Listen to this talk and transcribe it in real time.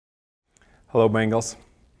Hello, Bengals.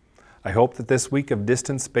 I hope that this week of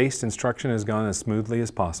distance-based instruction has gone as smoothly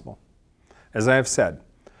as possible. As I have said,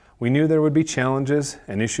 we knew there would be challenges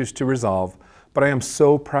and issues to resolve, but I am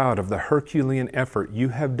so proud of the Herculean effort you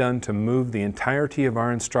have done to move the entirety of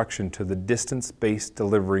our instruction to the distance-based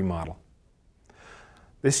delivery model.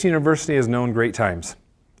 This university has known great times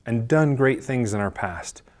and done great things in our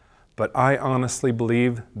past, but I honestly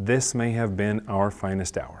believe this may have been our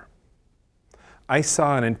finest hour. I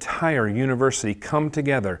saw an entire university come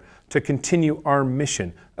together to continue our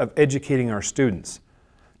mission of educating our students,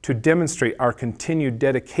 to demonstrate our continued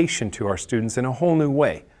dedication to our students in a whole new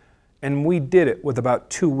way, and we did it with about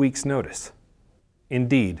 2 weeks' notice.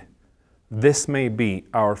 Indeed, this may be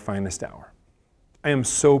our finest hour. I am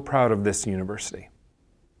so proud of this university.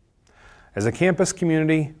 As a campus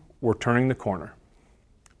community, we're turning the corner,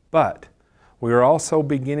 but we are also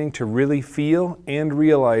beginning to really feel and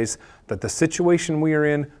realize that the situation we are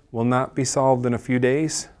in will not be solved in a few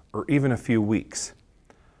days or even a few weeks.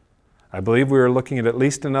 I believe we are looking at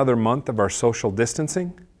least another month of our social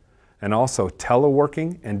distancing and also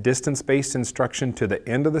teleworking and distance-based instruction to the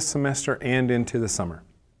end of the semester and into the summer.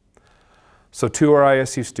 So to our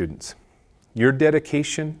ISU students, your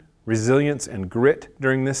dedication, resilience, and grit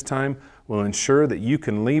during this time will ensure that you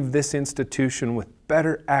can leave this institution with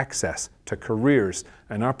better access to careers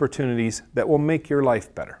and opportunities that will make your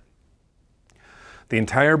life better. The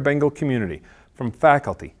entire Bengal community, from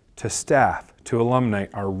faculty to staff to alumni,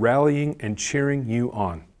 are rallying and cheering you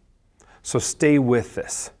on. So stay with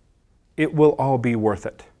this. It will all be worth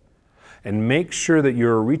it. And make sure that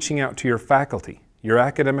you're reaching out to your faculty, your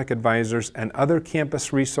academic advisors, and other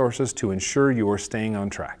campus resources to ensure you are staying on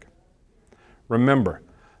track. Remember,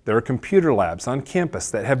 there are computer labs on campus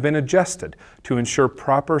that have been adjusted to ensure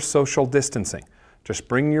proper social distancing. Just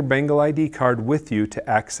bring your Bengal ID card with you to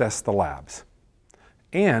access the labs.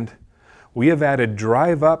 And we have added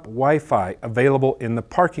drive-up Wi-Fi available in the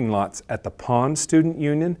parking lots at the Pond Student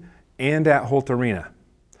Union and at Holt Arena.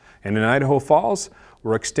 And in Idaho Falls,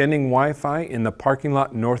 we're extending Wi-Fi in the parking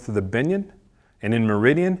lot north of the Binion, and in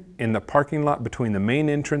Meridian in the parking lot between the main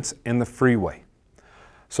entrance and the freeway.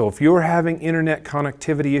 So if you're having internet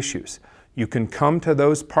connectivity issues, you can come to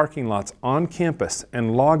those parking lots on campus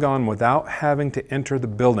and log on without having to enter the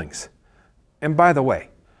buildings. And by the way,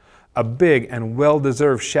 a big and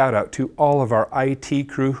well-deserved shout out to all of our IT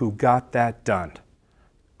crew who got that done.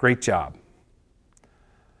 Great job.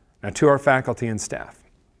 Now to our faculty and staff.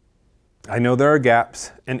 I know there are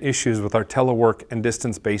gaps and issues with our telework and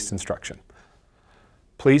distance-based instruction.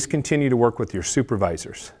 Please continue to work with your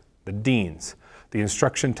supervisors, the deans, the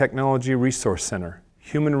Instruction Technology Resource Center,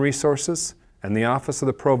 Human Resources, and the Office of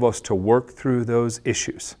the Provost to work through those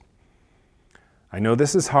issues. I know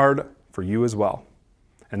this is hard for you as well,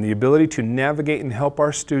 and the ability to navigate and help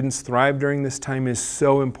our students thrive during this time is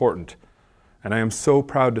so important, and I am so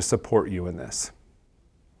proud to support you in this.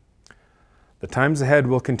 The times ahead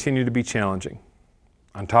will continue to be challenging.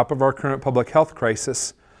 On top of our current public health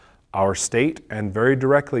crisis, our state, and very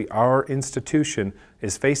directly our institution,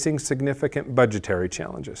 is facing significant budgetary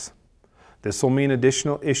challenges. This will mean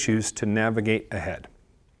additional issues to navigate ahead.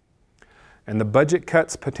 And the budget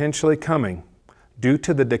cuts potentially coming due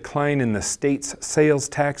to the decline in the state's sales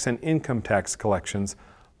tax and income tax collections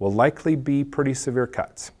will likely be pretty severe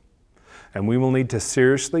cuts. And we will need to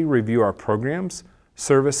seriously review our programs,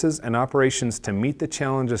 services, and operations to meet the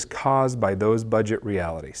challenges caused by those budget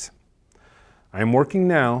realities. I am working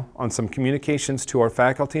now on some communications to our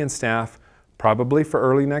faculty and staff, probably for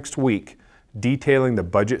early next week, detailing the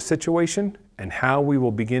budget situation and how we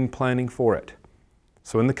will begin planning for it.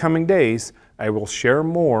 So in the coming days, I will share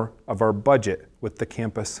more of our budget with the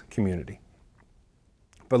campus community.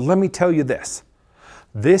 But let me tell you this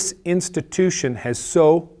institution has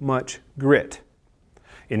so much grit.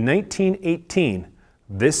 In 1918,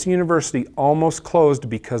 this university almost closed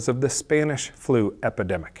because of the Spanish flu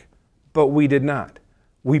epidemic. But we did not.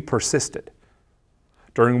 We persisted.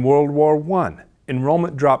 During World War I,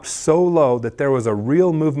 enrollment dropped so low that there was a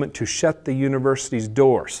real movement to shut the university's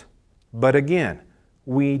doors. But again,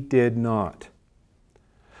 we did not.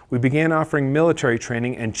 We began offering military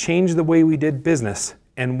training and changed the way we did business,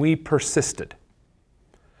 and we persisted.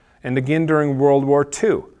 And again during World War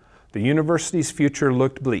II, the university's future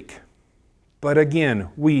looked bleak. But again,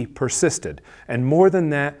 we persisted, and more than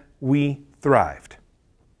that, we thrived.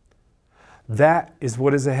 That is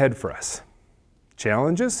what is ahead for us.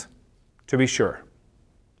 Challenges? To be sure.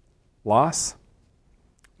 Loss?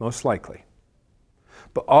 Most likely.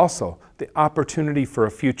 But also the opportunity for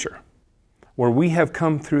a future where we have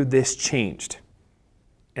come through this changed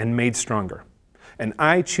and made stronger. and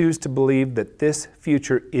I choose to believe that this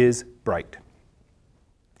future is bright.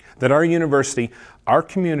 That our university, our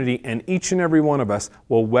community, and each and every one of us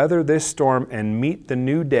will weather this storm and meet the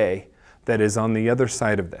new day that is on the other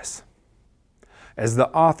side of this. As the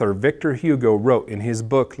author Victor Hugo wrote in his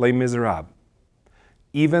book Les Miserables,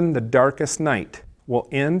 even the darkest night will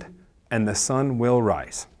end and the sun will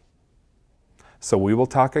rise. So we will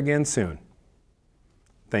talk again soon.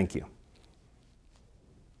 Thank you.